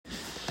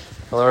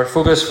Well, our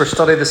focus for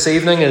study this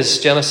evening is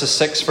Genesis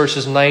 6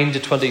 verses 9 to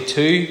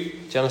 22.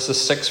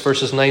 Genesis 6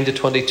 verses 9 to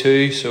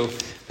 22. So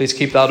please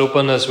keep that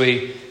open as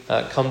we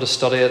come to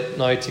study it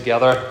now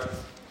together.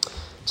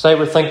 Tonight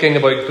we're thinking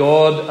about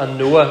God and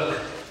Noah,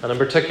 and in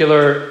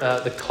particular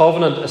the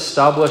covenant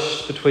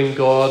established between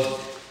God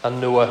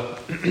and Noah.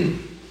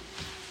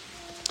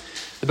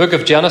 The book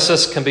of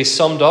Genesis can be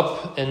summed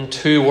up in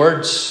two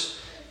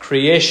words: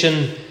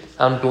 creation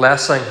and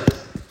blessing.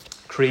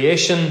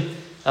 Creation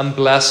and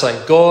blessing.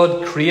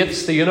 God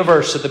creates the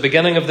universe at the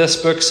beginning of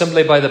this book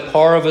simply by the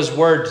power of his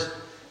word.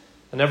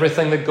 And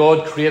everything that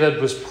God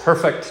created was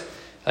perfect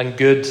and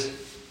good.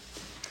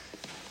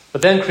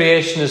 But then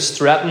creation is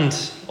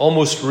threatened,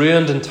 almost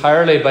ruined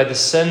entirely by the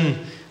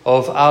sin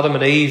of Adam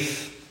and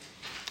Eve.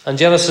 And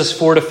Genesis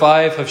 4 to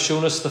 5 have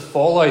shown us the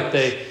fallout,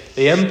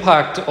 the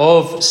impact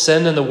of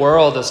sin in the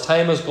world. As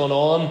time has gone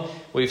on,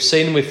 we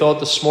thought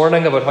this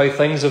morning about how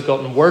things have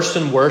gotten worse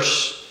and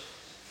worse,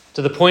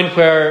 to the point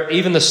where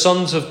even the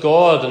sons of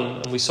God,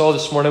 and we saw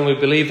this morning, we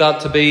believe that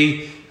to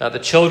be the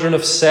children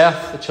of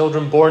Seth, the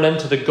children born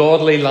into the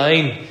godly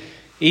line,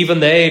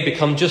 even they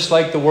become just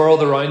like the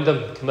world around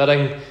them,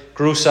 committing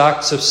gross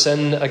acts of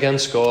sin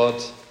against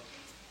God.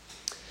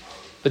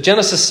 But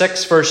Genesis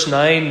 6 verse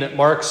 9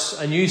 marks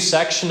a new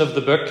section of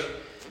the book.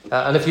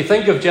 And if you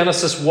think of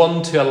Genesis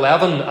 1 to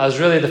 11 as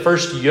really the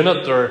first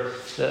unit or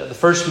the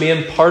first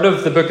main part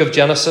of the book of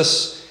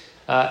Genesis,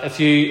 if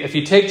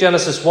you take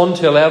Genesis 1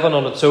 to 11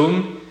 on its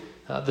own,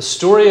 the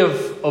story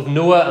of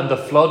Noah and the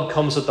flood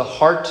comes at the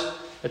heart.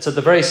 It's at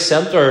the very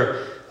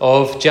centre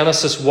of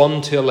Genesis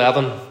 1 to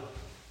 11.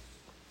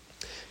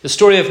 The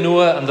story of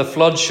Noah and the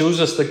flood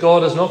shows us that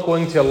God is not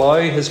going to allow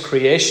his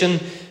creation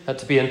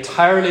to be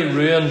entirely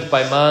ruined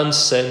by man's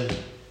sin.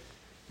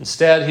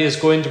 Instead, he is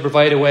going to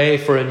provide a way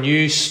for a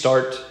new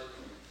start,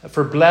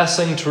 for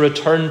blessing to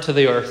return to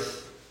the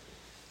earth.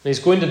 And he's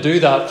going to do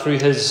that through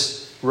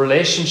his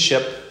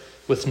relationship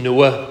with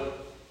Noah.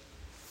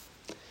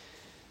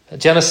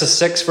 Genesis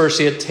 6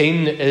 verse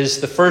 18 is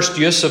the first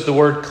use of the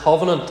word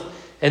covenant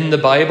in the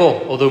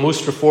Bible, although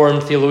most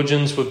Reformed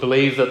theologians would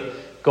believe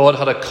that God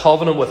had a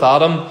covenant with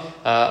Adam.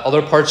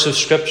 Other parts of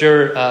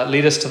Scripture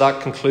lead us to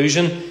that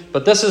conclusion.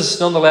 But this is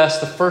nonetheless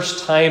the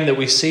first time that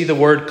we see the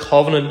word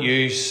covenant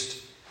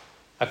used.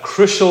 A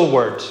crucial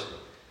word.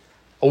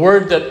 A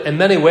word that in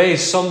many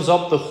ways sums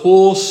up the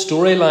whole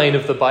storyline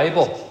of the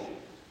Bible.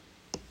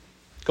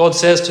 God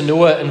says to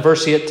Noah in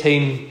verse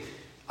 18,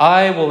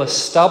 "I will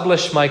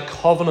establish my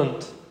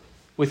covenant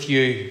with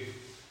you."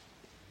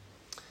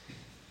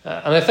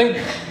 And I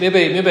think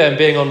maybe I'm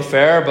being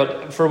unfair,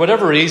 but for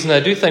whatever reason, I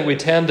do think we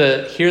tend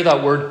to hear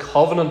that word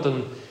covenant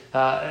and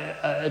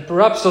it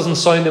perhaps doesn't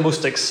sound the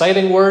most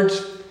exciting word.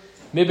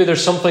 Maybe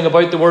there's something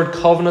about the word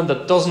covenant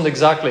that doesn't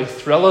exactly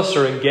thrill us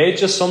or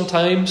engage us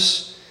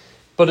sometimes.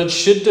 But it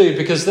should do,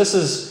 because this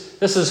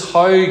is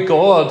how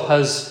God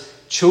has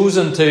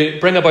chosen to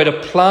bring about a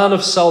plan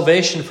of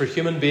salvation for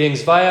human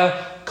beings via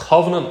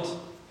covenant.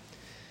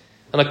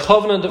 And a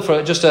covenant,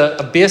 for just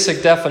a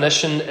basic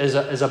definition,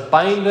 is a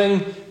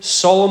binding,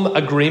 solemn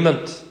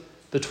agreement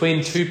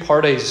between two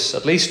parties,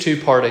 at least two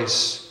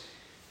parties,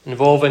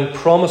 involving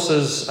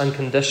promises and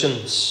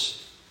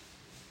conditions.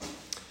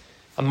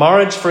 A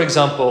marriage, for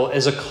example,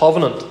 is a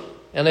covenant.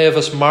 Any of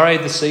us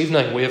married this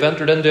evening, we have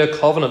entered into a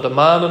covenant. A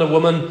man and a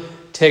woman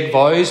take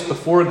vows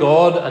before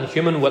God and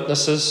human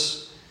witnesses.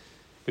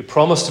 We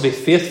promise to be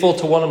faithful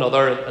to one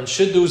another, and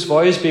should those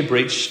vows be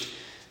breached,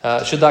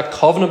 should that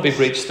covenant be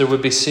breached, there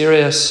would be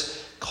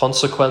serious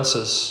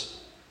consequences.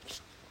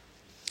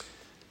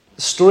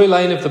 The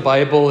storyline of the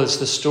Bible is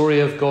the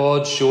story of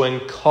God showing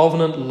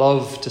covenant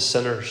love to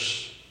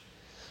sinners,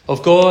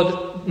 of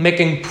God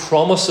making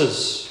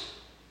promises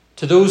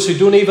to those who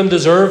don't even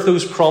deserve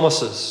those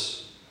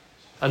promises,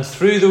 and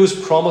through those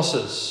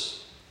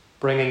promises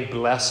bringing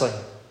blessing.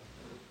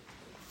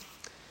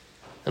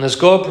 And as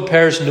God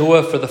prepares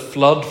Noah for the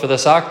flood, for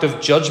this act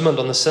of judgment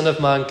on the sin of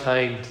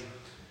mankind,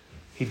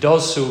 he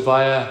does so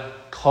via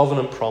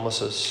covenant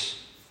promises.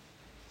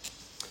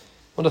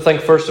 I want to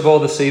think first of all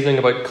this evening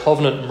about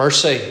covenant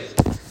mercy.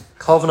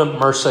 Covenant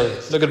mercy.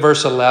 Look at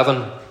verse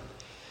 11.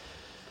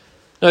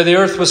 "Now the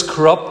earth was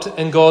corrupt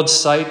in God's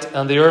sight,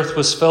 and the earth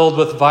was filled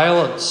with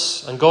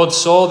violence. And God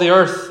saw the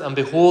earth, and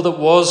behold, it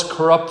was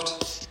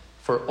corrupt,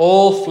 for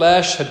all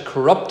flesh had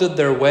corrupted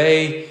their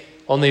way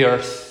on the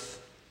earth."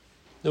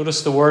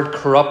 Notice the word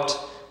corrupt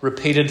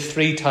repeated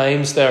 3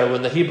 times there.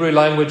 When the Hebrew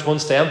language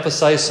wants to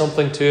emphasize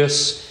something to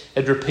us,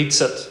 it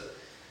repeats it.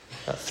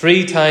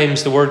 3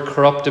 times the word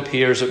corrupt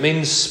appears. It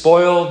means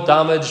spoiled,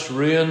 damaged,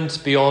 ruined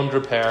beyond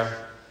repair.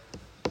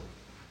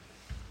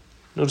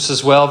 Notice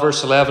as well,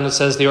 verse 11, it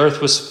says the earth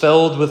was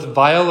filled with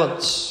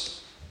violence.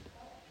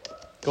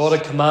 God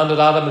had commanded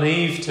Adam and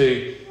Eve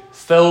to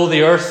fill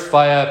the earth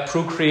via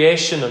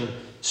procreation and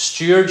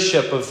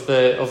stewardship of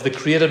the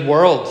created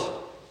world.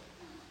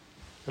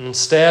 And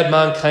instead,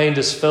 mankind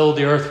has filled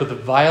the earth with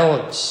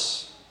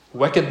violence,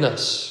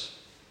 wickedness.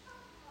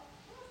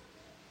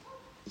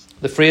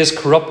 The phrase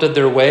corrupted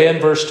their way in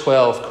verse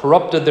 12,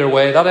 corrupted their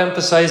way, that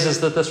emphasizes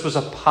that this was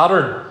a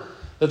pattern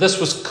That this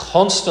was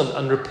constant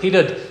and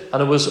repeated,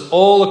 and it was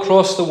all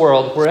across the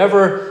world.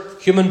 Wherever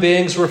human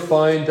beings were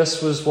found,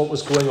 this was what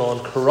was going on.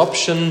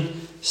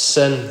 Corruption,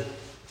 sin.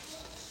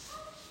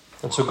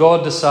 And so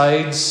God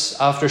decides,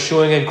 after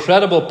showing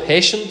incredible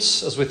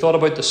patience, as we thought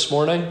about this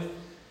morning,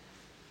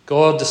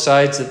 God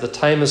decides that the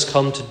time has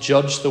come to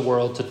judge the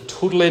world, to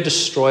totally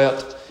destroy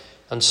it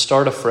and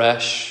start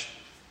afresh.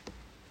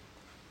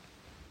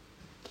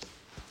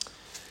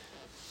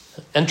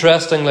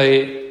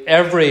 Interestingly,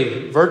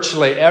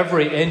 virtually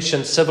every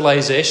ancient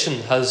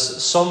civilization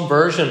has some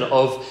version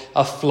of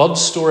a flood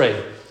story.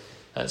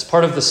 It's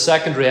part of the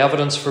secondary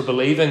evidence for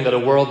believing that a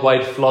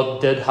worldwide flood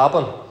did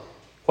happen.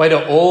 Why do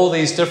all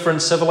these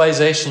different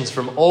civilizations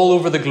from all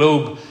over the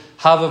globe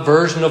have a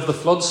version of the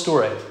flood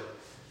story?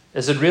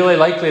 Is it really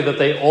likely that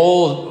they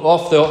all,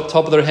 off the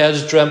top of their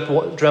heads, dreamt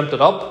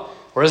it up?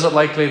 Or is it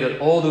likely that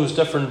all those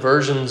different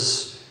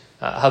versions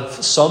have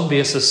some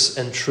basis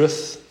in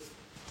truth?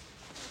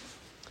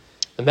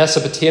 The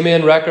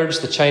Mesopotamian records,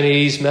 the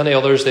Chinese, many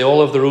others, they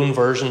all have their own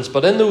versions.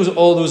 But in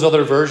all those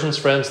other versions,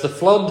 friends, the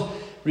flood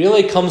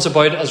really comes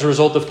about as a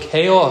result of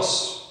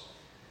chaos.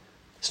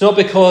 It's not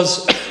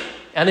because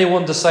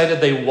anyone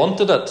decided they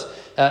wanted it.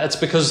 It's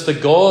because the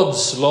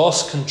gods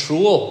lost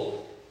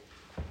control.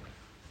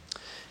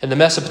 In the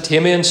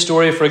Mesopotamian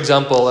story, for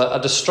example,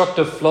 a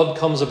destructive flood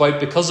comes about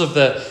because of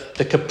the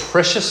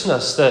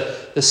capriciousness,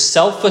 the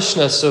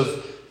selfishness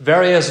of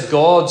various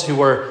gods who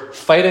were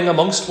fighting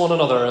amongst one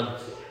another.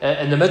 And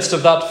in the midst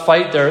of that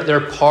fight,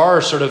 their power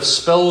sort of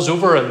spills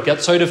over and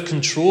gets out of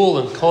control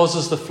and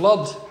causes the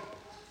flood.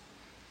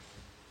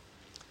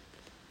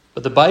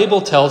 But the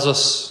Bible tells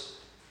us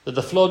that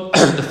the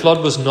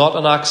flood was not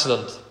an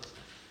accident.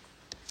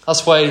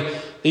 That's why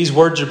these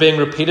words are being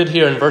repeated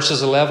here in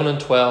verses 11 and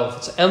 12.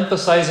 It's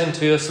emphasizing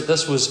to us that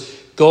this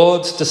was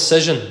God's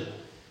decision.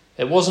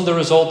 It wasn't the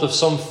result of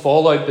some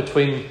fallout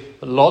between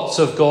lots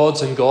of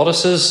gods and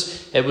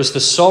goddesses. It was the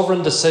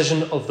sovereign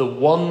decision of the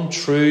one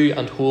true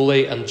and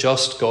holy and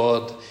just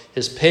God.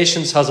 His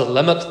patience has a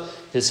limit.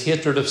 His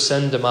hatred of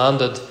sin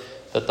demanded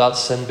that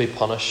sin be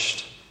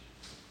punished.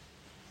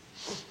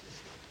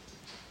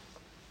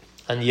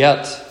 And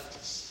yet,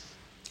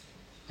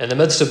 in the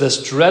midst of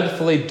this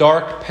dreadfully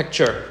dark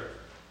picture,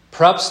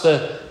 perhaps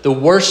the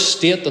worst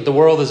state that the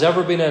world has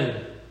ever been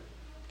in,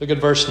 look at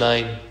verse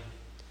 9.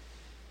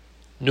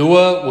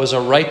 Noah was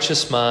a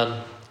righteous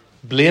man,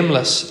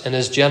 blameless in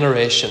his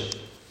generation.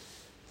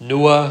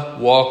 Noah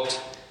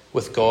walked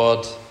with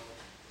God.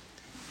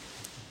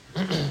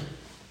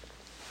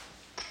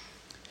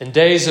 In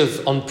days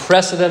of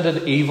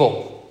unprecedented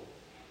evil,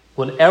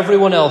 when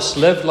everyone else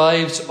lived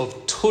lives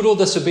of total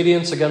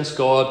disobedience against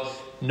God,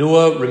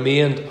 Noah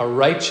remained a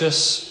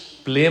righteous,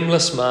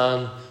 blameless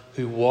man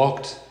who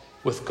walked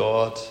with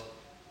God.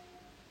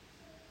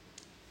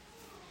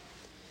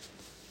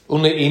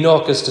 Only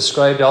Enoch is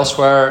described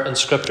elsewhere in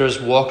Scripture as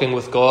walking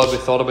with God. We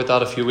thought about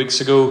that a few weeks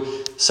ago.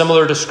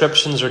 Similar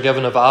descriptions are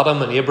given of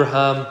Adam and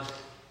Abraham.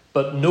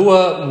 But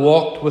Noah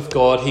walked with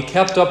God. He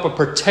kept up a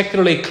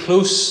particularly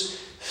close,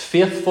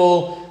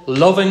 faithful,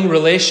 loving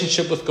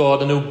relationship with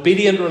God, an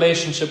obedient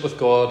relationship with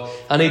God.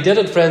 And he did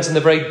it, friends, in the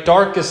very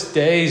darkest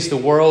days the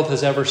world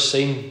has ever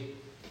seen.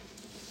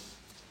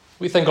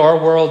 We think our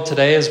world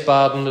today is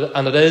bad,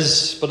 and it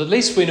is. But at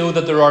least we know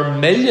that there are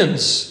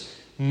millions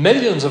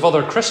of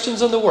other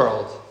Christians in the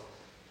world.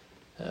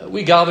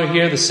 We gather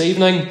here this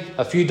evening,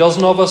 a few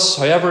dozen of us,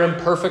 however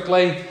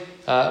imperfectly,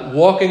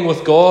 walking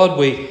with God.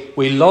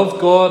 We love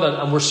God,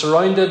 and we're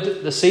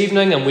surrounded this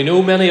evening, and we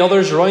know many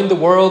others around the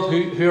world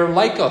who are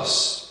like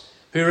us,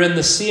 who are in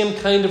the same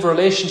kind of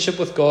relationship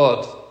with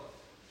God.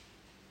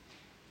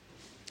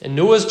 In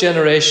Noah's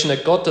generation,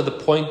 it got to the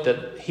point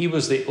that he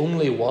was the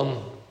only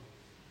one,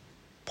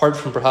 apart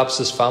from perhaps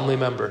his family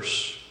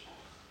members.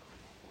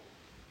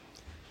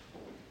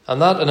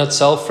 And that in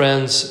itself,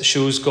 friends,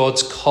 shows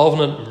God's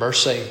covenant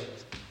mercy.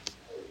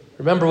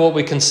 Remember what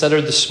we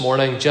considered this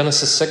morning,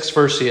 Genesis 6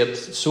 verse 8.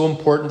 It's so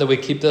important that we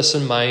keep this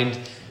in mind.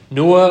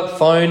 Noah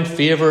found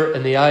favour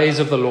in the eyes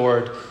of the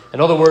Lord.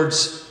 In other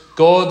words,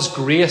 God's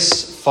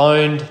grace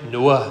found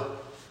Noah.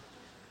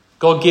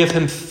 God gave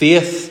him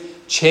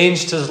faith,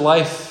 changed his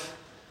life,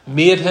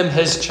 made him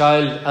his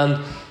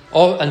child,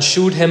 and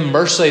showed him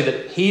mercy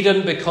that he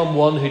didn't become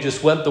one who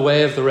just went the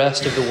way of the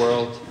rest of the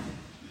world.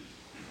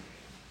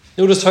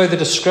 Notice how the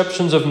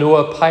descriptions of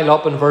Noah pile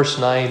up in verse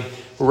 9.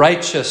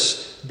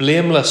 Righteous,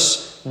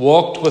 blameless,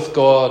 walked with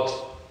God.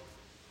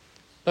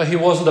 Now, he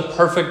wasn't a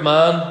perfect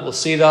man. We'll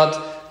see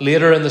that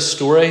later in the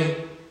story.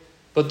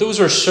 But that's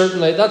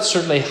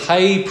certainly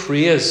high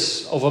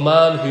praise of a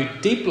man who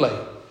deeply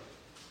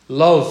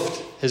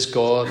loved his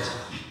God.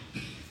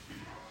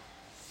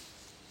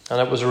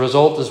 And it was a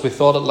result, as we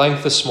thought at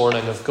length this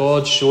morning, of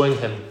God showing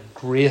him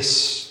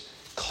grace,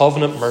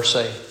 covenant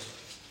mercy.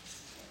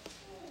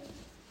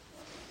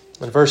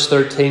 In verse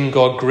 13,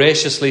 God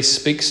graciously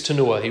speaks to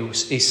Noah.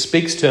 He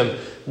speaks to him,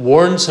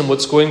 warns him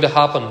what's going to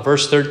happen.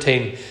 Verse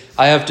 13,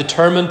 I have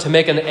determined to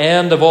make an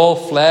end of all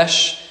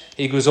flesh.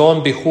 He goes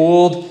on,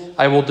 behold,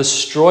 I will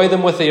destroy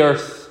them with the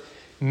earth.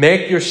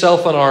 Make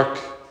yourself an ark.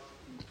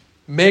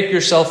 Make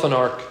yourself an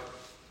ark.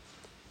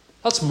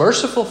 That's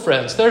merciful,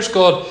 friends. There's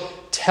God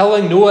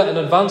telling Noah in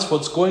advance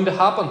what's going to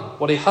happen,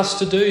 what he has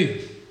to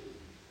do.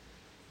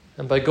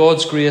 And by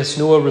God's grace,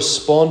 Noah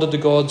responded to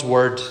God's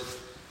word.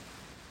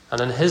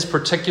 And in his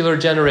particular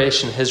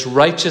generation, his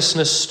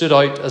righteousness stood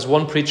out, as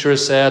one preacher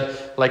has said,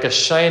 like a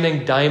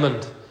shining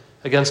diamond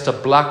against a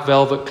black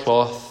velvet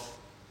cloth.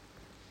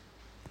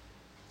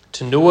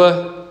 To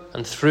Noah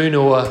and through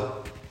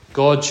Noah,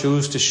 God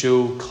chose to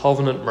show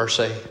covenant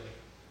mercy.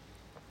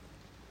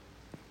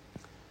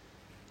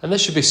 And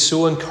this should be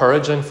so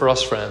encouraging for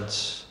us,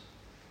 friends.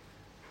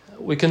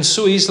 We can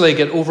so easily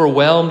get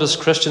overwhelmed as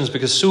Christians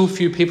because so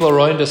few people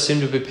around us seem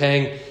to be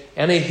paying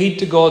any heed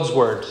to God's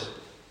word.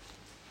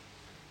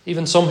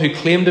 Even some who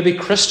claim to be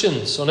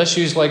Christians on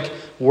issues like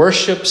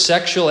worship,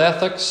 sexual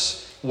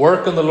ethics,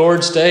 work on the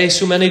Lord's day,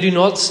 so many do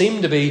not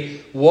seem to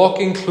be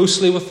walking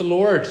closely with the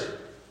Lord.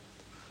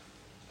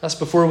 That's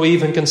before we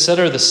even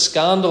consider the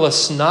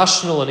scandalous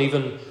national and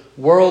even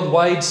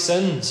worldwide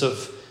sins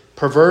of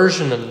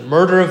perversion and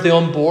murder of the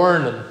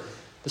unborn and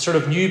the sort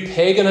of new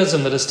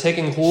paganism that is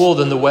taking hold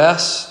in the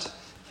West.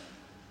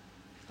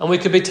 And we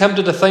could be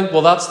tempted to think,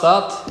 well, that's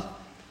that.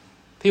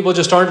 People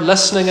just aren't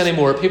listening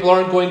anymore. People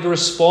aren't going to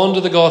respond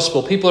to the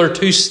gospel. People are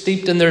too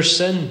steeped in their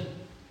sin.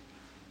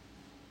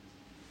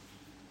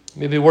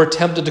 Maybe we're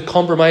tempted to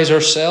compromise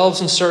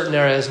ourselves in certain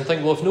areas and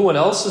think, well, if no one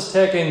else is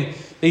taking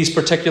these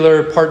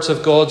particular parts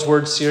of God's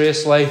word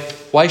seriously,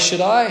 why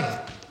should I?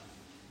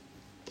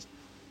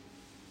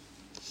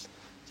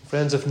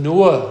 Friends, if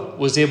Noah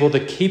was able to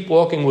keep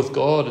walking with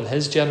God in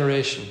his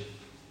generation,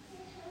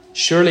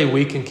 surely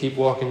we can keep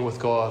walking with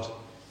God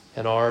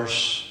in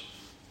ours.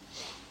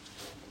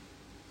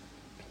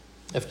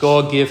 If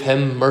God gave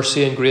him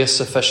mercy and grace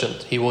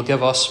sufficient, he will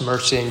give us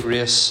mercy and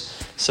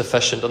grace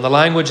sufficient. And the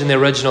language in the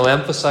original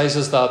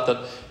emphasizes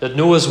that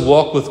Noah's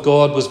walk with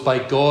God was by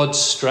God's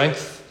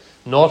strength,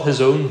 not his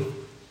own.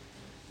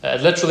 It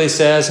literally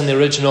says in the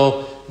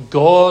original,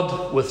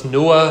 God with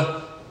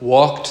Noah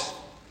walked.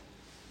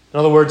 In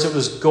other words, it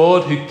was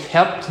God who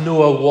kept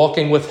Noah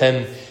walking with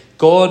him.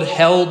 God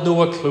held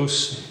Noah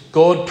close.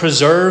 God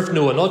preserved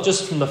Noah, not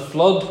just from the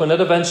flood when it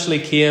eventually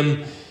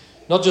came,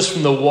 not just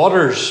from the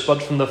waters,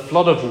 but from the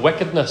flood of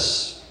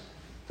wickedness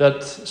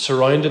that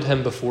surrounded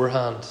him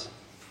beforehand.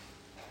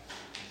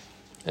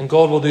 And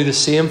God will do the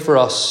same for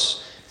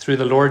us through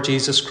the Lord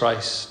Jesus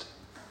Christ.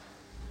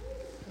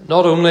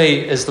 Not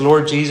only is the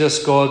Lord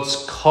Jesus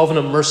God's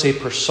covenant mercy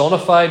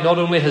personified, not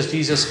only has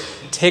Jesus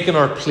taken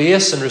our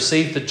place and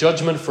received the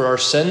judgment for our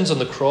sins on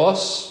the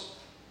cross,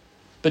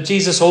 but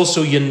Jesus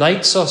also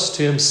unites us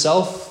to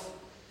himself.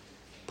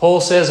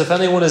 Paul says, if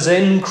anyone is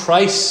in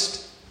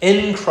Christ,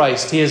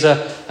 he is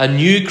a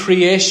new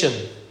creation.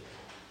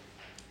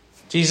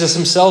 Jesus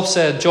himself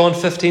said, John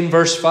 15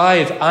 verse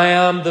 5, I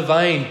am the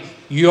vine,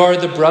 you are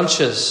the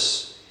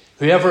branches.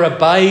 Whoever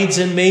abides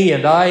in me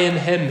and I in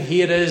him,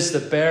 he it is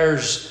that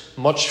bears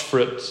much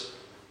fruit.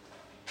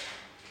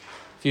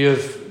 If you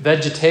have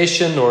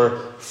vegetation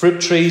or fruit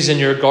trees in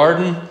your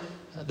garden,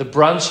 the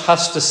branch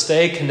has to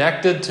stay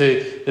connected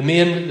to the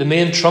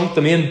main trunk,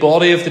 the main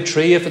body of the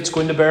tree if it's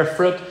going to bear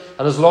fruit.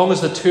 And as long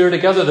as the two are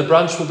together, the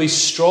branch will be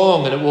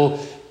strong and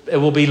it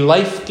will be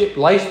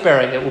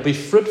life-bearing, it will be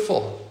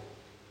fruitful.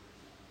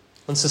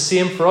 And it's the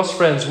same for us,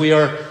 friends. We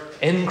are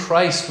in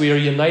Christ, we are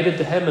united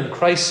to him, and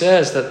Christ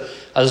says that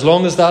as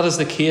long as that is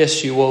the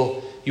case, you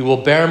will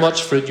bear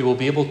much fruit, you will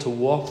be able to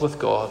walk with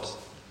God.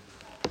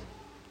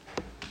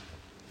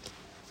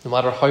 No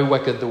matter how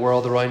wicked the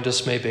world around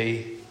us may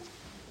be.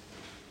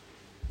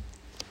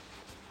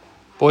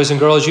 Boys and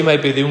girls, you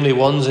might be the only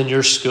ones in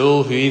your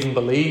school who even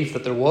believe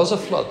that there was a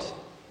flood.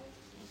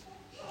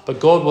 But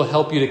God will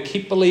help you to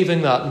keep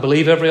believing that and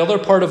believe every other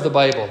part of the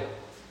Bible,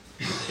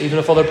 even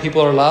if other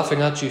people are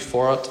laughing at you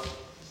for it.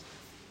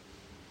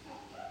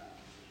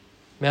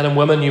 Men and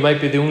women, you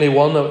might be the only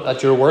one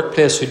at your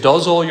workplace who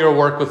does all your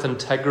work with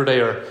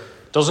integrity or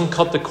doesn't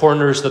cut the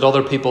corners that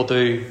other people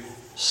do,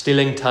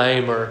 stealing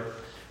time or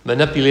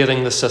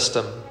manipulating the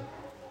system.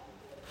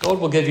 God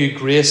will give you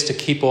grace to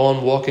keep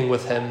on walking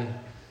with him,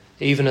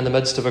 even in the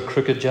midst of a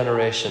crooked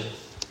generation.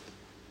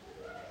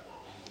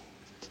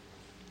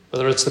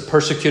 Whether it's the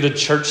persecuted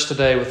church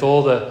today with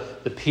all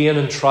the pain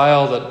and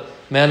trial that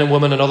men and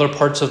women in other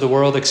parts of the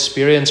world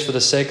experience for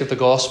the sake of the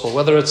gospel,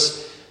 whether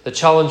it's the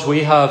challenge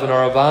we have in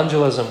our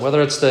evangelism,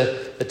 whether it's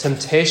the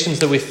temptations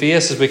that we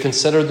face as we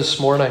considered this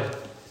morning,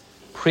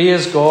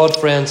 praise God,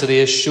 friends, that he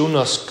has shown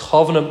us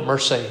covenant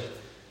mercy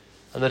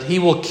and that he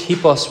will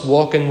keep us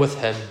walking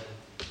with him.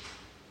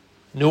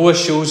 Noah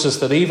shows us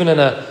that even in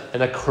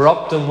a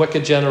corrupt and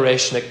wicked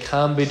generation, it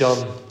can be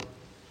done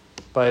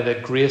by the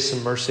grace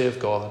and mercy of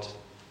God.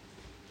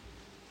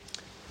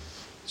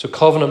 So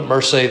covenant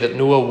mercy, that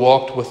Noah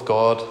walked with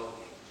God.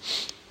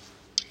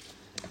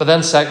 But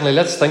then secondly,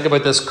 let's think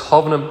about this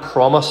covenant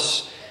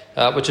promise,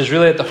 which is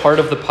really at the heart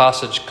of the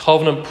passage.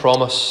 Covenant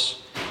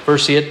promise,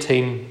 verse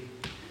 18.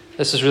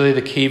 This is really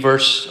the key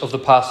verse of the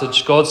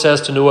passage. God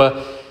says to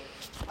Noah,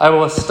 I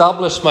will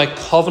establish my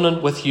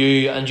covenant with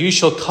you, and you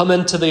shall come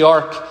into the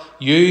ark,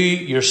 you,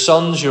 your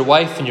sons, your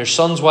wife, and your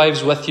sons'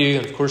 wives with you.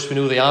 And of course, we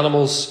know the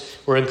animals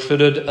were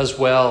included as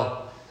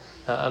well.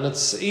 And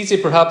it's easy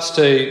perhaps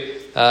to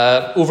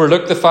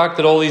overlook the fact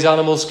that all these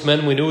animals come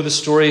in. We know the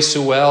story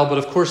so well. But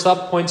of course,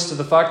 that points to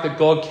the fact that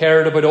God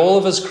cared about all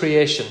of his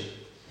creation,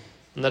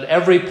 and that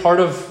every part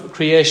of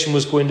creation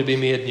was going to be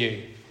made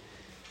new.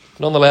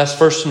 Nonetheless,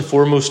 first and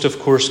foremost, of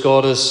course,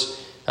 God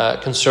is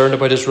concerned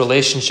about his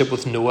relationship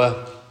with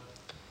Noah.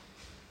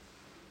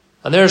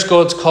 And there's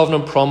God's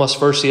covenant promise,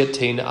 verse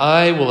 18,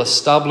 I will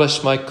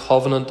establish my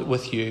covenant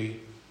with you.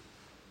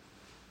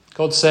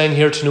 God's saying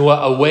here to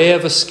Noah, a way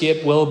of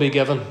escape will be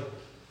given.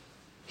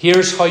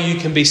 Here's how you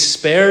can be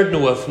spared,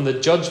 Noah, from the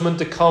judgment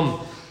to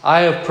come.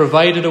 I have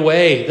provided a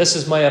way. This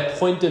is my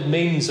appointed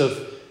means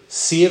of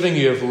saving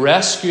you, of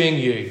rescuing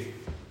you.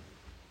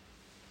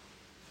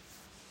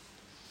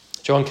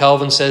 John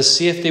Calvin says,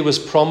 safety was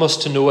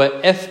promised to Noah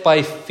if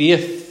by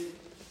faith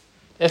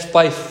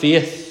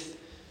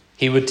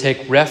he would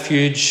take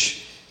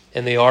refuge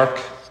in the ark.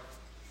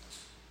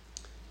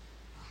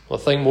 We'll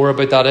think more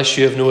about that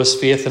issue of Noah's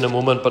faith in a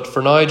moment, but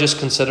for now just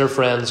consider,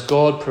 friends,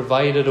 God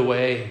provided a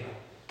way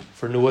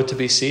for Noah to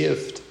be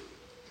saved.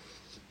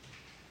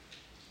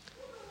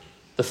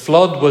 The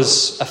flood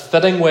was a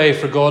fitting way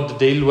for God to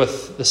deal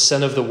with the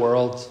sin of the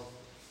world.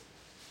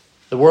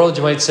 The world,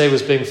 you might say,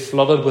 was being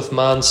flooded with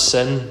man's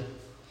sin.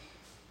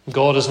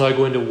 God is now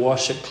going to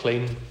wash it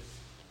clean.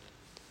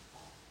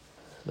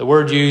 The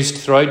word used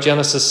throughout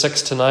Genesis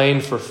 6 to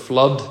 9 for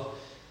flood,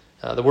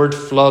 the word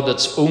flood,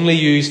 it's only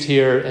used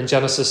here in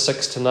Genesis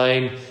 6 to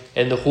 9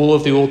 in the whole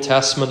of the Old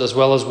Testament, as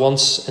well as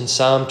once in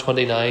Psalm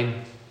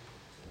 29.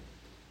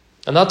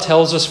 And that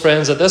tells us,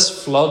 friends, that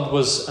this flood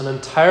was an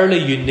entirely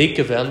unique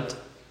event.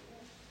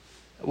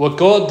 What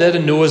God did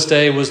in Noah's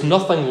day was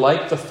nothing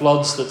like the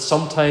floods that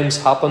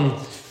sometimes happen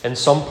in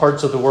some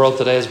parts of the world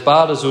today, as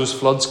bad as those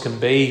floods can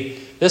be.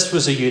 This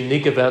was a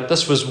unique event.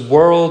 This was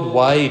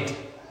worldwide.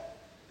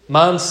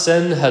 Man's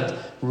sin had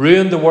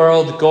ruined the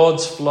world.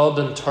 God's flood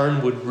in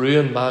turn would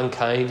ruin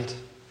mankind.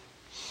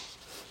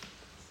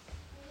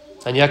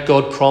 And yet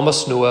God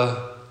promised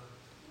Noah,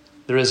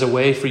 there is a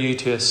way for you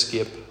to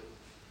escape.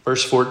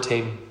 Verse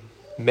 14,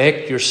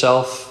 make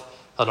yourself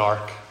an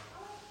ark.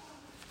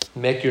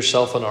 Make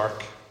yourself an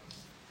ark.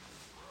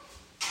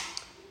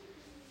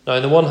 Now,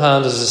 on the one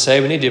hand, as I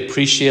say, we need to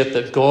appreciate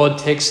that God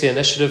takes the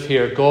initiative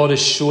here. God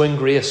is showing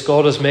grace.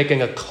 God is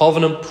making a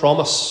covenant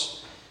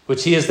promise,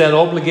 which he is then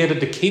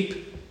obligated to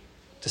keep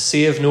to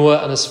save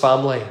Noah and his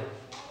family.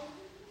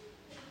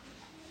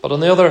 But on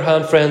the other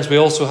hand, friends, we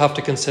also have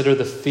to consider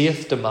the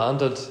faith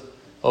demanded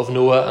of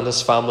Noah and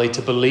his family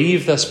to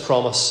believe this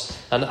promise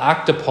and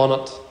act upon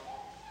it.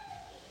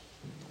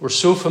 We're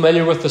so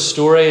familiar with the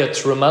story.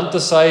 It's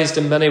romanticized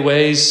in many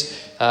ways.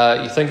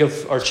 You think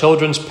of our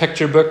children's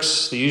picture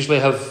books. They usually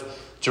have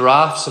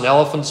giraffes and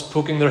elephants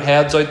poking their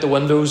heads out the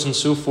windows and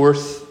so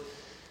forth.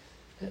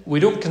 We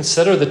don't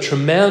consider the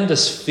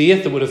tremendous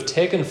faith it would have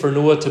taken for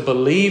Noah to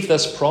believe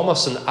this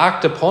promise and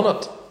act upon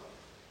it.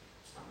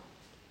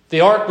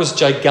 The ark was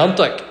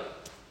gigantic.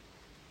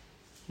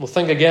 We'll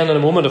think again in a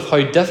moment of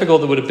how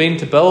difficult it would have been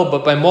to build,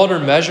 but by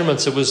modern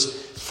measurements it was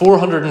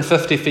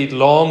 450 feet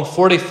long,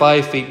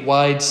 45 feet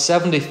wide,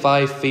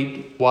 75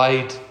 feet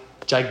wide.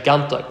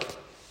 Gigantic.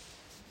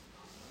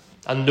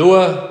 And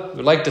Noah,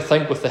 we'd like to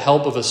think with the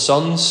help of his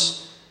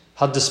sons,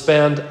 had to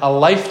spend a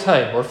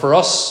lifetime, or for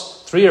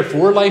us, 3 or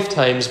 4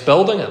 lifetimes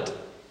building it.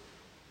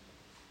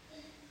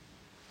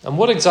 And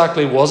what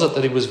exactly was it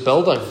that he was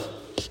building?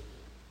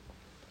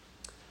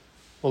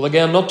 Well,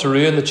 again, not to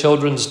ruin the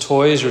children's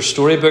toys or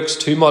storybooks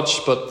too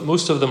much, but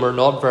most of them are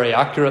not very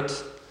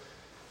accurate.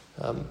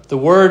 The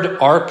word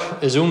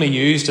ark is only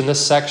used in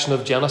this section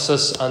of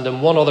Genesis and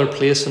in one other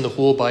place in the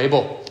whole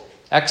Bible.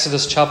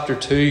 Exodus chapter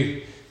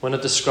 2, when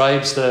it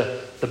describes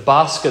the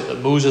basket that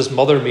Moses'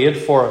 mother made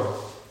for him.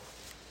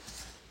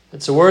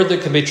 It's a word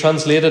that can be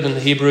translated in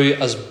Hebrew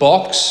as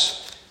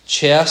box,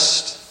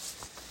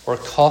 chest, or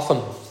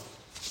coffin.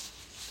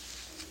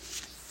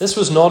 This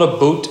was not a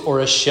boat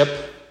or a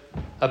ship.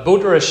 A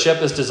boat or a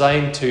ship is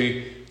designed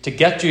to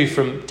get you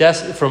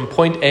from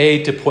point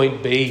A to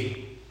point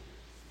B.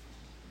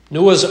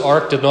 Noah's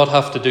ark did not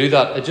have to do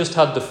that. It just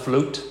had to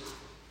float.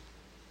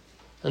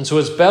 And so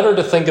it's better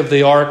to think of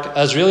the ark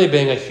as really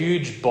being a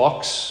huge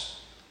box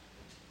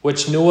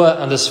which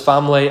Noah and his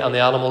family and the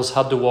animals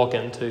had to walk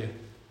into,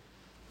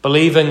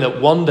 believing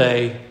that one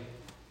day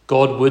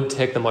God would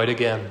take them out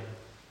again.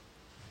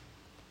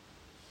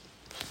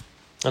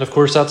 And of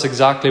course, that's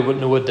exactly what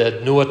Noah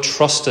did. Noah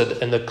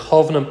trusted in the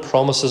covenant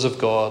promises of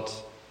God.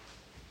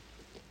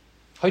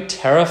 How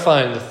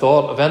terrifying the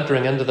thought of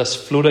entering into this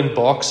floating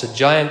box, a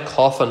giant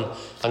coffin,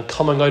 and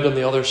coming out on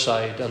the other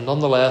side. And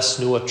nonetheless,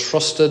 Noah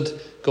trusted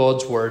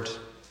God's word.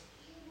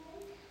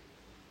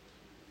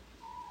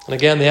 And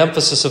again, the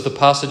emphasis of the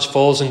passage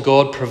falls on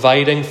God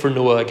providing for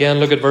Noah. Again,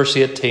 look at verse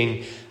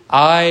 18.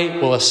 I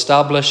will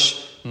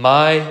establish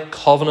my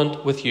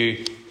covenant with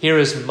you. Here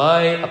is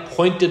my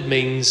appointed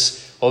means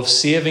of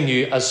saving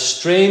you. As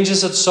strange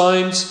as it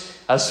sounds,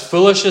 as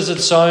foolish as it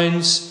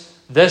sounds,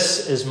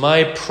 This is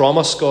my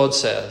promise, God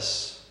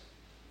says.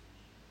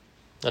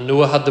 And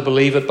Noah had to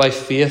believe it by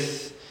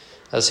faith.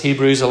 As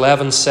Hebrews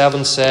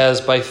 11:7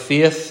 says, by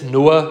faith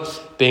Noah,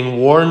 being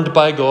warned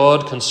by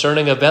God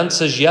concerning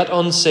events as yet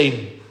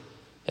unseen,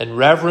 in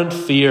reverent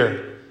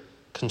fear,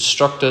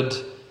 constructed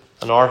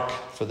an ark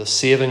for the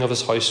saving of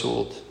his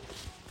household.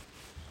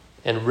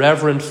 In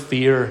reverent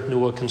fear,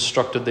 Noah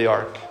constructed the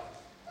ark.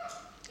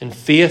 In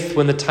faith,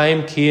 when the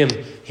time came,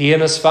 he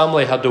and his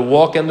family had to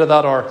walk into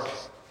that ark,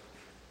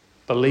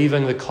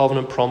 believing the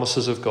covenant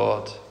promises of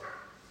God.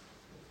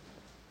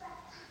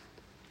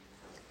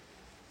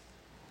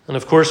 And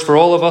of course, for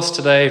all of us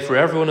today, for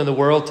everyone in the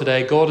world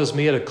today, God has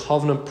made a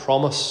covenant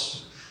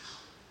promise.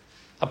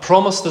 A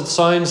promise that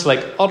sounds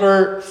like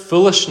utter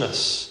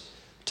foolishness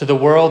to the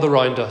world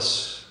around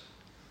us.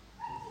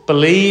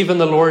 Believe in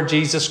the Lord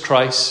Jesus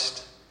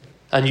Christ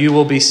and you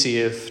will be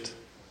saved.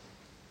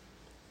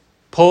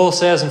 Paul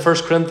says in 1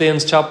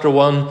 Corinthians chapter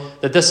 1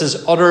 that this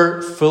is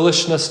utter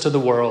foolishness to the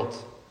world.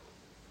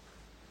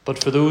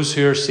 But for those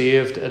who are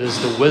saved, it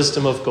is the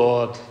wisdom of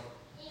God,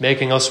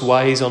 making us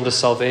wise unto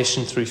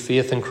salvation through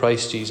faith in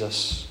Christ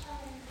Jesus.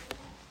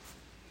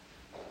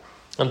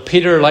 And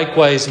Peter,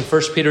 likewise, in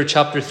 1 Peter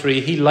chapter 3,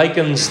 he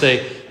likens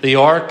the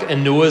ark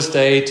in Noah's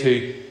day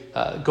to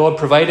God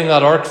providing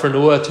that ark for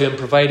Noah, to him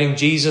providing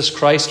Jesus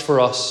Christ for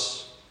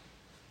us.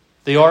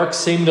 The ark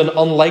seemed an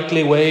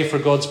unlikely way for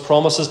God's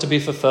promises to be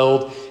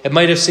fulfilled. It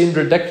might have seemed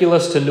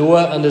ridiculous to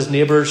Noah and his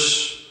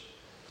neighbours.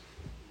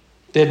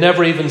 They had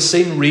never even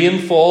seen rain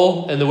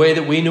fall in the way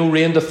that we know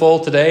rain to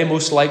fall today,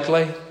 most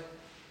likely.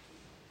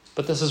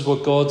 But this is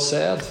what God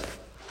said.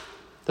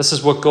 This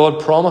is what God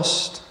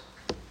promised.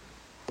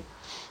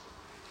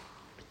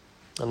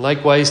 And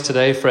likewise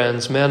today,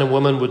 friends, men and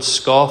women would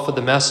scoff at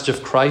the message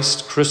of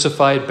Christ,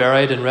 crucified,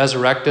 buried, and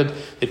resurrected.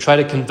 They try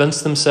to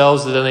convince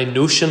themselves that any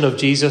notion of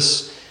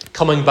Jesus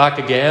coming back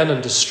again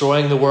and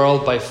destroying the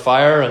world by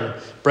fire and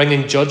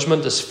bringing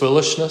judgment is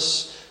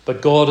foolishness.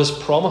 But God has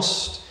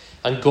promised,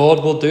 and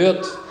God will do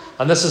it.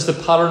 And this is the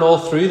pattern all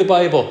through the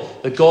Bible,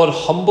 that God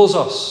humbles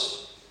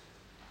us.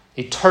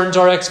 He turns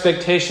our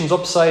expectations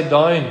upside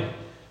down.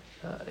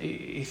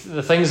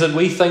 The things that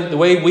we think, the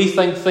way we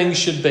think things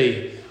should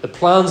be, the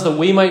plans that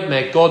we might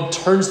make, God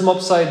turns them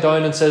upside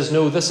down and says,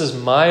 no, this is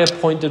my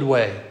appointed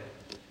way.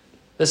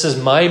 This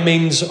is my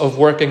means of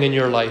working in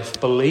your life.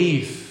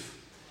 Believe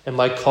in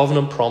my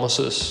covenant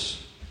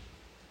promises.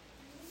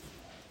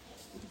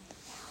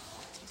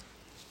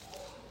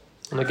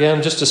 And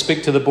again, just to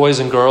speak to the boys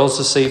and girls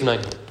this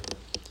evening,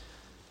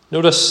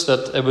 notice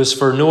that it was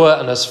for Noah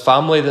and his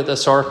family that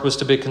this ark was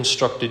to be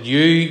constructed. You,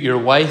 your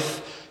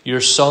wife,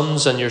 your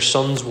sons, and your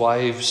sons'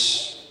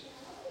 wives.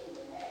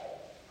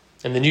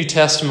 In the New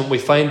Testament, we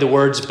find the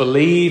words,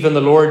 believe in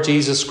the Lord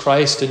Jesus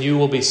Christ and you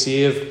will be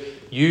saved.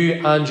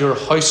 You and your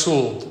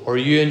household, or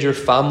you and your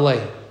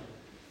family.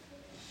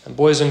 And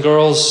boys and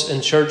girls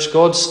in church,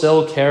 God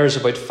still cares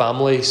about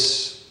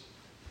families.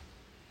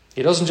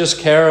 He doesn't just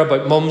care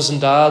about mums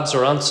and dads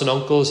or aunts and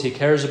uncles. He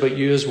cares about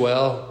you as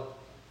well.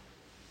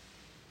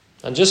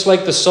 And just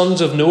like the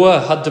sons of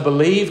Noah had to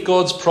believe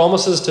God's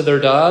promises to their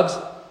dad,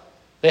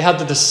 they had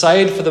to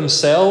decide for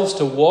themselves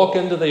to walk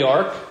into the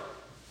ark.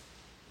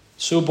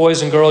 So,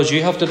 boys and girls,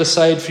 you have to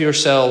decide for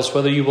yourselves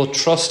whether you will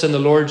trust in the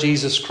Lord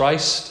Jesus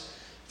Christ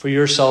for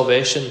your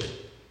salvation.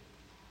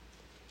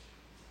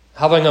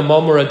 Having a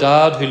mum or a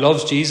dad who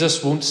loves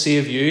Jesus won't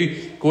save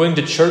you. Going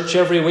to church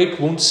every week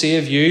won't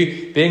save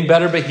you. Being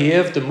better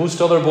behaved than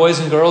most other boys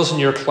and girls in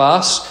your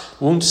class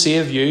won't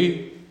save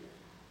you.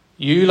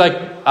 You, like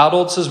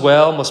adults as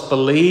well, must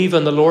believe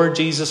in the Lord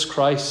Jesus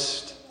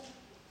Christ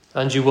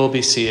and you will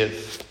be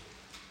saved.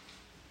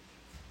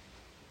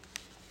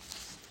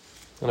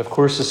 And of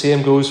course, the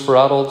same goes for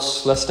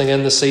adults listening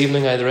in this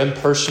evening, either in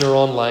person or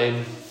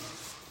online.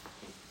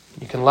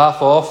 You can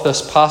laugh off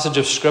this passage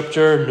of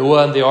Scripture,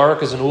 Noah and the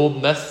ark, as an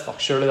old myth. Oh,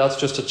 surely that's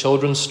just a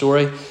children's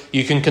story.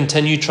 You can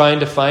continue trying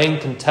to find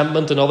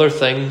contentment in other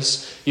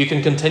things. You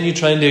can continue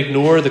trying to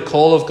ignore the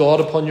call of God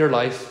upon your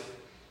life.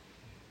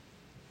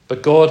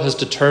 But God has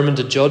determined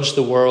to judge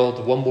the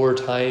world one more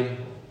time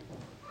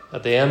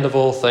at the end of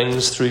all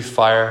things through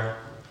fire.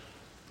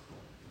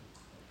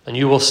 And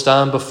you will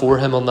stand before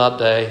him on that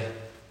day.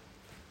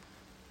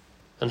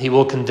 And he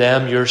will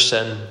condemn your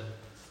sin.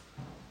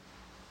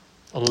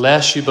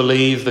 Unless you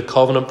believe the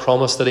covenant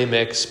promise that he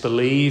makes,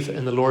 believe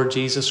in the Lord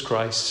Jesus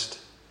Christ,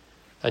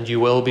 and you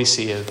will be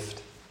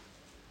saved.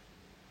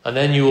 And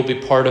then you will be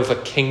part of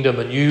a kingdom,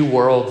 a new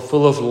world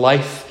full of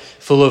life,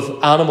 full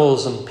of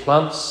animals and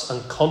plants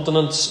and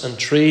continents and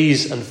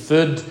trees and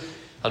food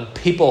and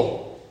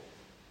people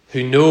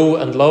who know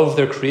and love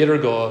their Creator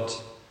God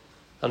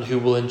and who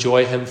will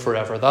enjoy him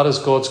forever. That is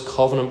God's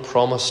covenant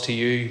promise to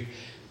you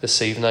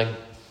this evening.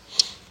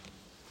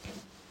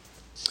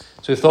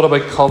 So we've thought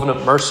about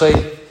covenant mercy,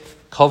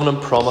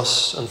 covenant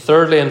promise, and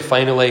thirdly and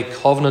finally,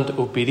 covenant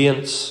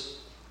obedience.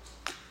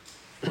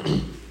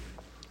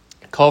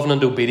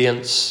 Covenant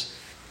obedience.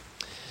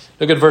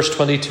 Look at verse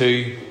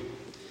 22.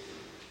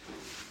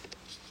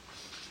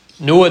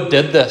 Noah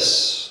did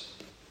this.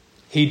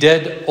 He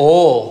did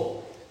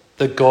all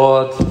that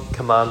God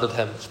commanded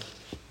him.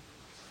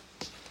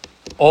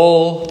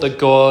 All that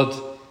God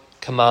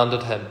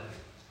commanded him.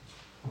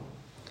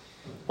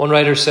 One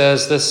writer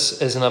says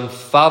this is an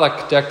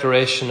emphatic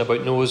declaration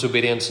about Noah's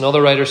obedience.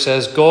 Another writer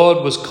says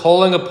God was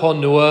calling upon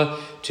Noah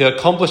to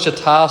accomplish a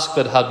task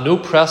that had no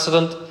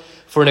precedent,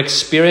 for an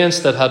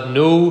experience that had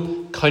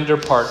no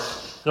counterpart.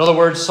 In other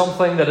words,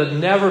 something that had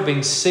never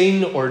been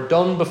seen or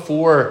done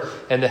before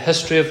in the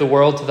history of the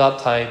world to that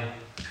time.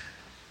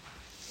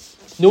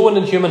 No one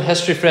in human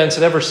history, friends,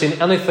 had ever seen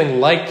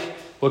anything like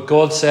what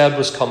God said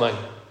was coming.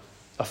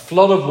 A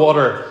flood of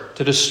water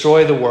to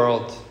destroy the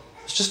world.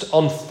 It's just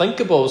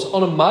unthinkable. It was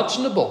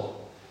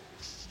unimaginable.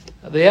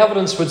 The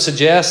evidence would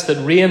suggest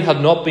that rain had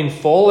not been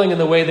falling in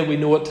the way that we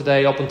know it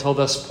today up until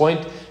this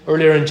point.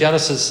 Earlier in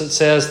Genesis it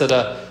says that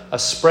a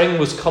spring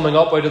was coming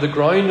up out of the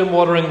ground and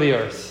watering the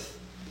earth.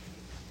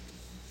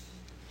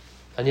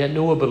 And yet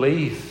Noah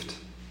believed.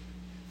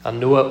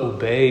 And Noah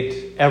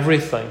obeyed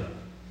everything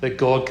that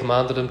God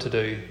commanded him to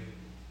do.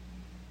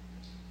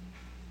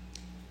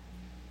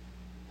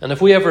 And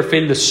if we ever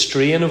feel the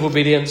strain of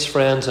obedience,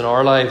 friends, in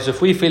our lives, if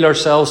we feel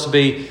ourselves to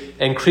be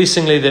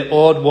increasingly the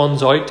odd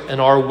ones out in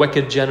our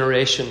wicked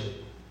generation,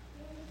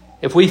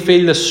 if we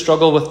feel the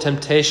struggle with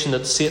temptation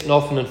that Satan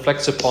often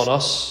inflicts upon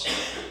us,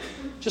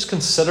 just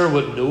consider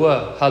what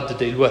Noah had to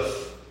deal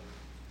with.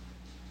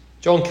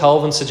 John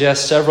Calvin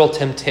suggests several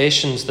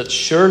temptations that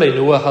surely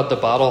Noah had to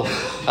battle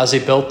as he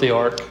built the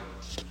ark.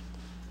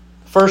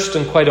 First,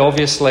 and quite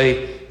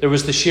obviously, there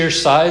was the sheer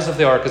size of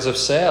the ark, as I've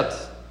said.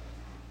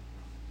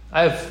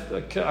 I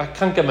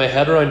can't get my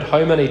head around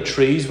how many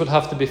trees would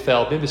have to be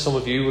felled. Maybe some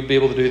of you would be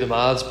able to do the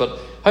maths, but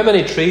how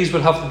many trees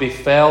would have to be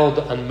felled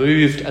and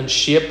moved and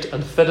shaped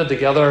and fitted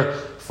together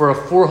for a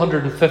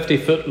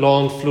 450-foot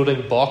long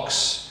floating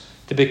box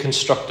to be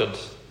constructed?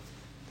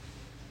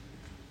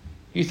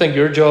 You think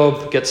your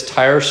job gets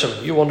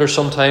tiresome. You wonder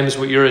sometimes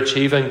what you're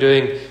achieving,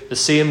 doing the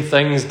same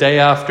things day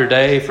after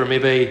day for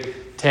maybe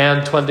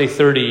 10, 20,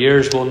 30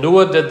 years. Well,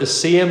 Noah did the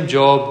same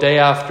job day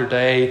after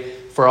day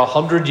for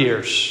 100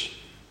 years.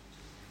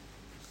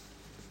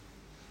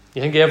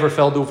 You think he ever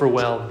felt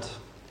overwhelmed,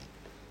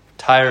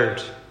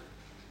 tired,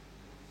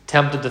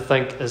 tempted to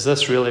think, is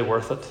this really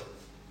worth it?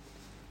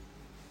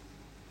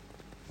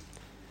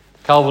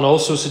 Calvin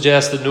also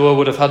suggests that Noah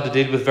would have had to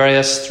deal with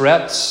various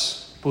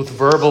threats, both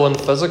verbal and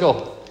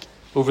physical,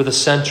 over the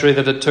century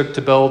that it took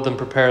to build and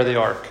prepare the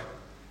ark.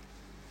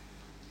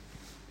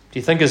 Do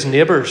you think his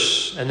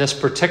neighbours, in this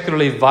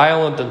particularly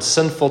violent and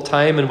sinful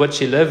time in which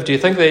he lived, do you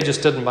think they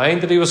just didn't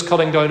mind that he was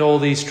cutting down all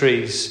these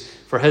trees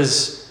for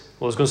his,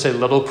 well, I was going to say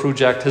little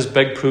project, his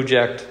big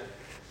project,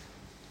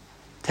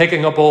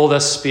 taking up all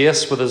this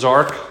space with his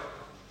ark? Do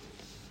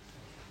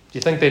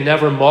you think they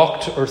never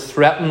mocked or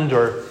threatened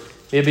or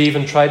maybe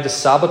even tried to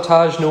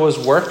sabotage Noah's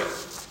work?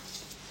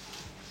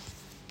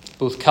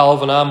 Both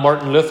Calvin and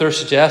Martin Luther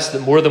suggest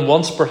that more than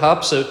once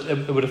perhaps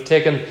it would have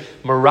taken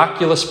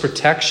miraculous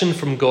protection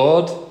from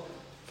God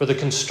for the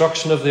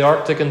construction of the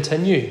ark to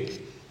continue.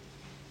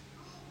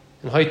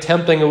 And how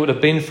tempting it would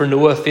have been for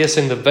Noah,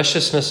 facing the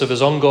viciousness of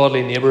his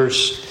ungodly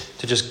neighbours,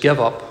 to just give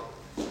up.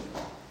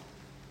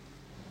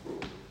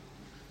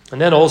 And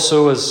then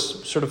also,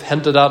 as sort of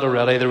hinted at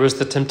already, there was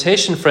the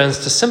temptation, friends,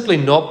 to simply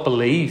not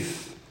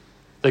believe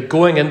that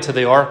going into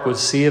the ark would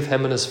save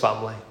him and his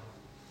family.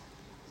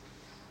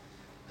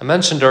 I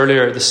mentioned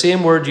earlier, the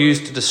same word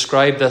used to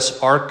describe this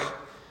ark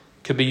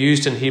could be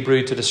used in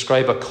Hebrew to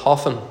describe a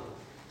coffin.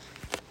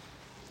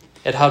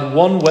 It had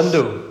one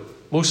window,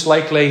 most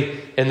likely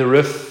in the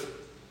roof.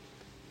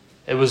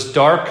 It was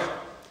dark.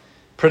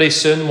 Pretty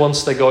soon,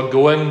 once they got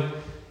going,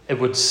 it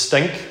would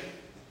stink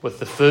with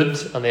the food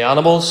and the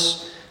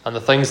animals and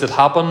the things that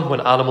happen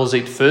when animals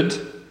eat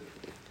food.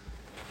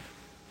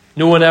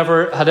 No one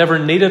had ever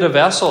needed a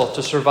vessel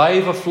to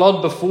survive a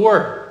flood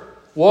before.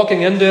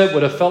 Walking into it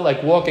would have felt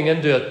like walking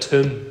into a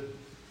tomb.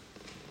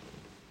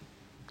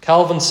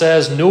 Calvin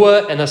says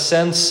Noah, in a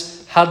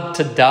sense, had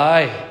to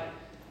die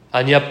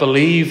and yet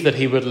believed that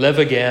he would live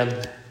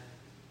again.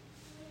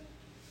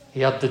 He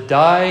had to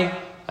die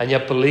and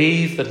yet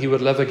believe that he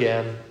would live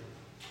again.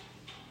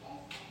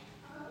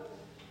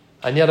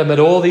 And yet amid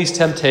all these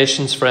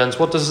temptations, friends,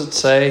 what does it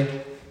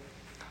say?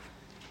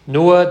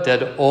 Noah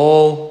did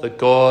all that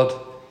God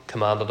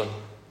commanded him.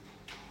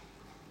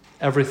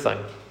 Everything.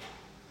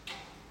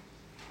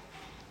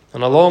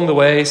 And along the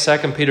way, 2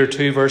 Peter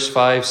 2 verse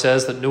 5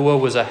 says that Noah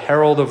was a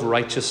herald of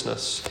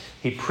righteousness.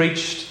 He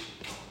preached,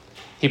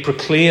 he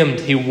proclaimed,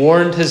 he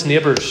warned his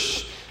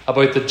neighbours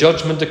about the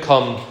judgment to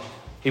come.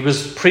 He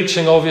was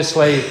preaching,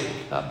 obviously,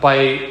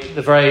 by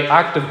the very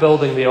act of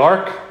building the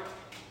ark.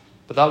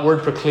 But that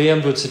word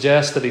proclaimed would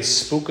suggest that he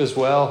spoke as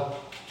well.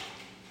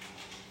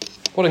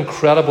 What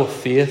incredible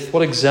faith,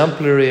 what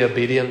exemplary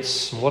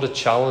obedience, and what a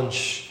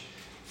challenge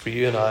for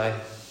you and I.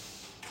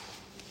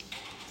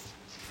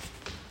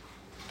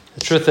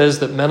 The truth is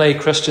that many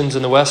Christians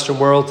in the Western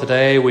world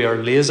today, we are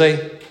lazy,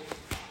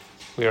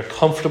 we are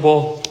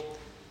comfortable,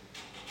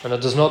 and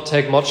it does not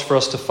take much for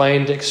us to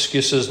find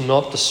excuses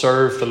not to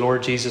serve the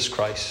Lord Jesus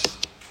Christ.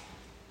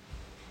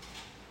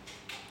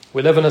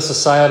 We live in a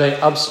society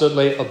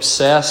absolutely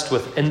obsessed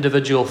with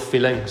individual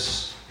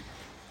feelings.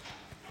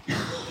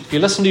 If you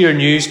listen to your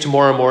news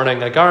tomorrow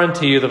morning, I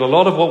guarantee you that a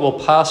lot of what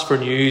will pass for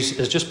news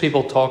is just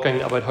people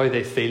talking about how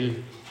they feel.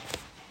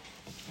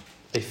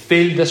 They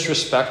feel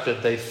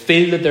disrespected. They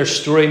feel that their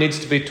story needs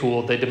to be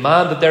told. They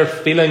demand that their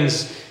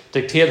feelings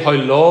dictate how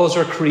laws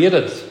are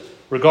created,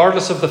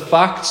 regardless of the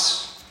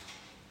facts.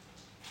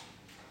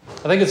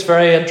 I think it's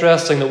very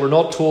interesting that we're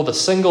not told a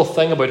single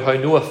thing about how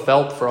Noah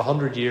felt for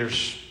 100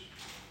 years.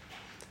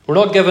 We're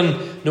not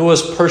given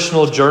Noah's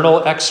personal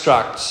journal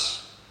extracts.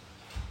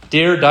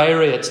 Dear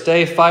diary, it's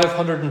day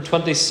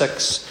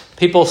 526.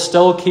 People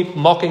still keep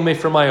mocking me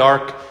for my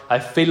ark. I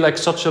feel like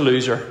such a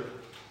loser.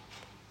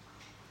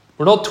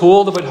 We're not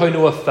told about how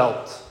Noah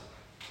felt.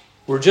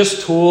 We're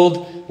just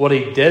told what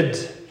he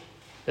did,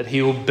 that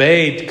he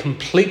obeyed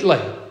completely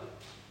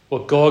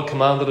what God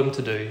commanded him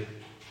to do.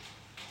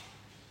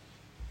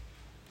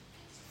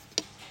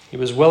 He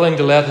was willing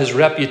to let his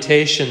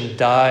reputation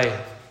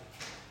die,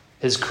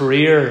 his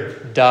career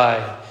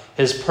die,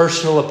 his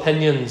personal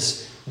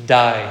opinions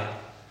die.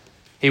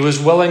 He was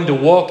willing to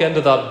walk into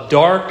that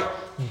dark,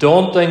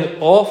 daunting,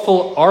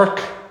 awful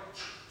ark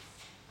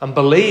and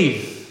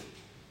believe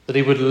that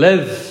he would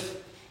live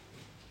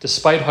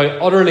despite how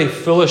utterly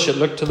foolish it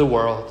looked to the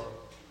world.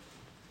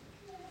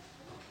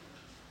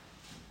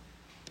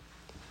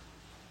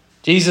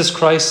 Jesus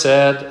Christ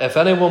said, if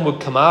anyone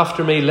would come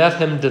after me, let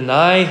him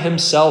deny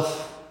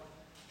himself,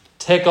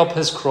 take up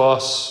his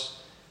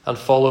cross and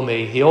follow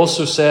me. He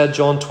also said,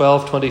 John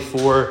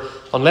 12:24,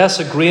 unless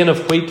a grain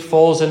of wheat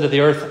falls into the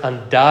earth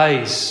and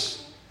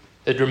dies,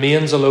 it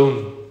remains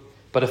alone.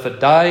 But if it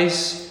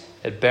dies,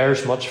 it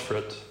bears much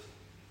fruit.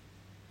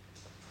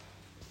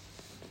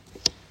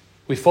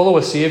 We follow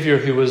a Saviour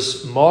who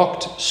was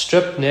mocked,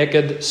 stripped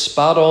naked,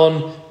 spat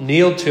on,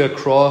 nailed to a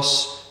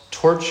cross,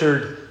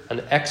 tortured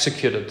and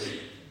executed.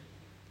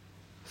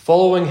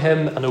 Following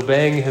him and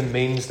obeying him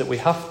means that we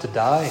have to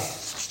die.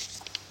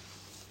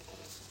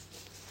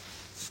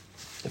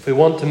 If we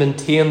want to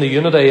maintain the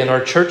unity in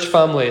our church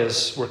family,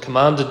 as we're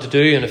commanded to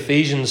do in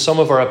Ephesians, some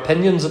of our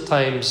opinions at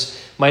times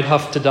might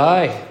have to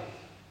die.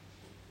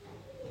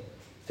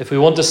 If we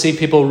want to see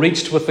people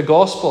reached with the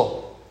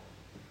gospel,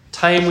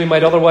 time we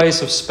might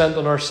otherwise have spent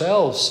on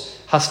ourselves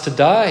has to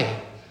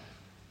die.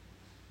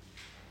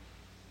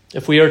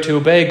 If we are to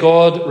obey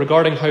God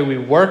regarding how we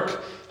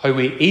work, how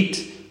we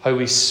eat, how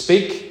we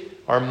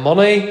speak, our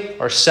money,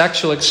 our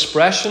sexual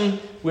expression,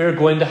 we are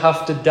going to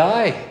have to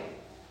die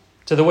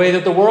to the way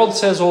that the world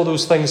says all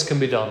those things can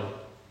be done.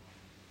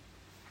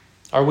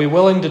 Are we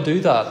willing to do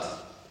that?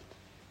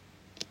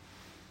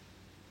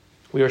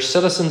 We are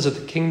citizens of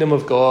the kingdom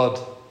of God,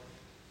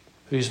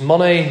 whose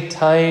money,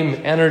 time,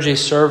 energy,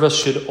 service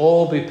should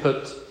all be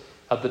put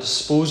at the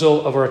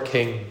disposal of our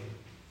King.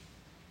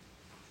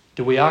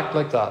 Do we act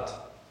like that?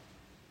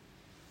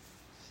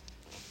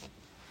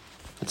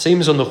 It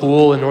seems on the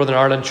whole in Northern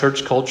Ireland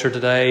church culture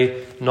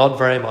today, not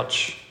very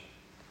much.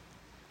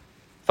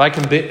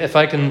 If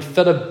I can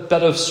fit a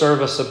bit of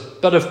service, a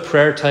bit of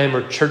prayer time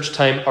or church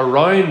time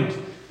around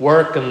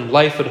work and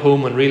life at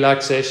home and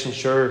relaxation,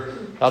 sure,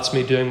 that's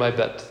me doing my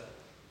bit.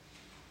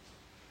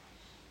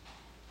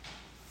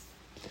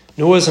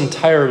 Noah's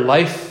entire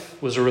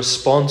life was a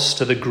response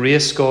to the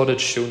grace God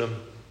had shown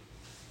him.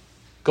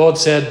 God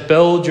said,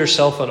 build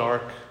yourself an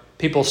ark.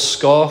 People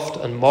scoffed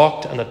and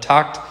mocked and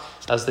attacked,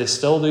 as they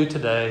still do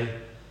today,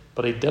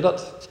 but he did it.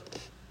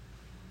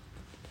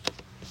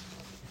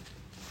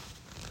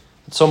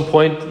 At some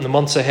point in the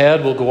months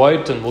ahead, we'll go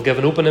out and we'll give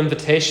an open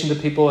invitation to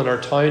people in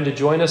our town to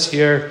join us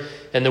here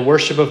in the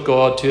worship of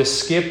God, to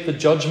escape the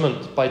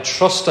judgment by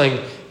trusting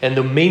in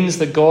the means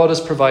that God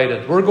has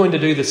provided. We're going to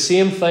do the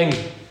same thing,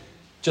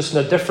 just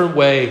in a different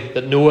way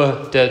that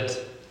Noah did.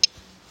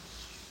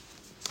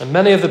 And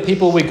many of the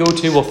people we go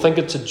to will think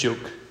it's a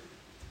joke.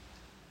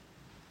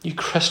 You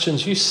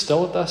Christians, you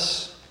still at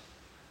this?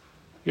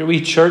 Your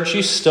wee church,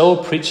 you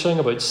still preaching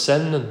about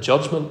sin and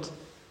judgment?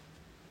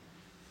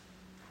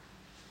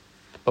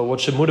 But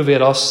what should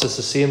motivate us is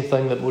the same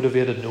thing that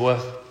motivated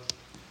Noah.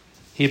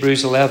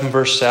 Hebrews 11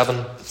 verse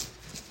 7.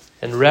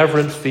 In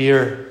reverent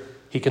fear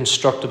he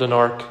constructed an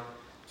ark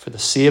for the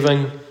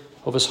saving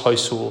of his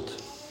household.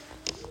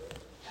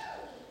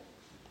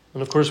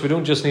 And of course we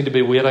don't just need to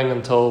be waiting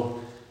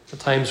until the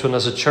times when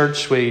as a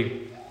church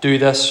we do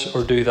this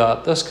or do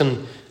that. This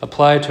can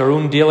apply to our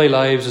own daily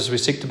lives as we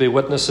seek to be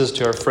witnesses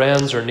to our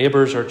friends, our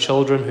neighbours, our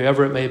children,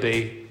 whoever it may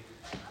be.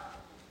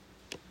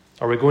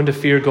 Are we going to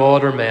fear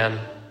God or men?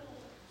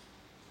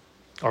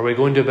 Are we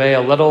going to obey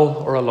a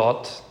little or a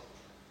lot?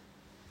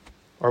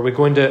 Are we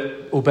going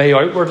to obey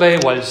outwardly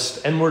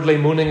whilst inwardly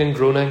moaning and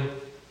groaning?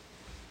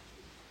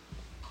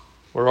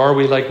 Or are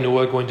we, like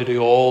Noah, going to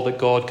do all that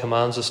God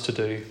commands us to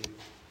do?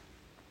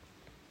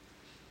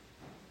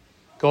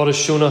 God has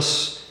shown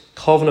us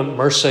covenant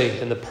mercy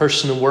in the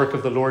person and work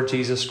of the Lord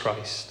Jesus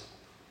Christ.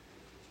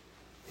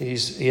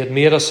 He had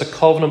made us a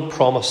covenant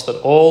promise that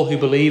all who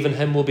believe in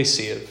him will be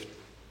saved.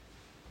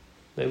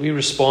 May we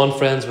respond,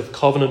 friends, with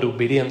covenant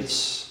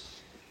obedience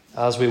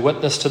as we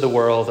witness to the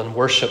world and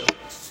worship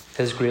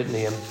his great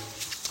name.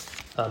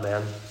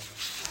 Amen.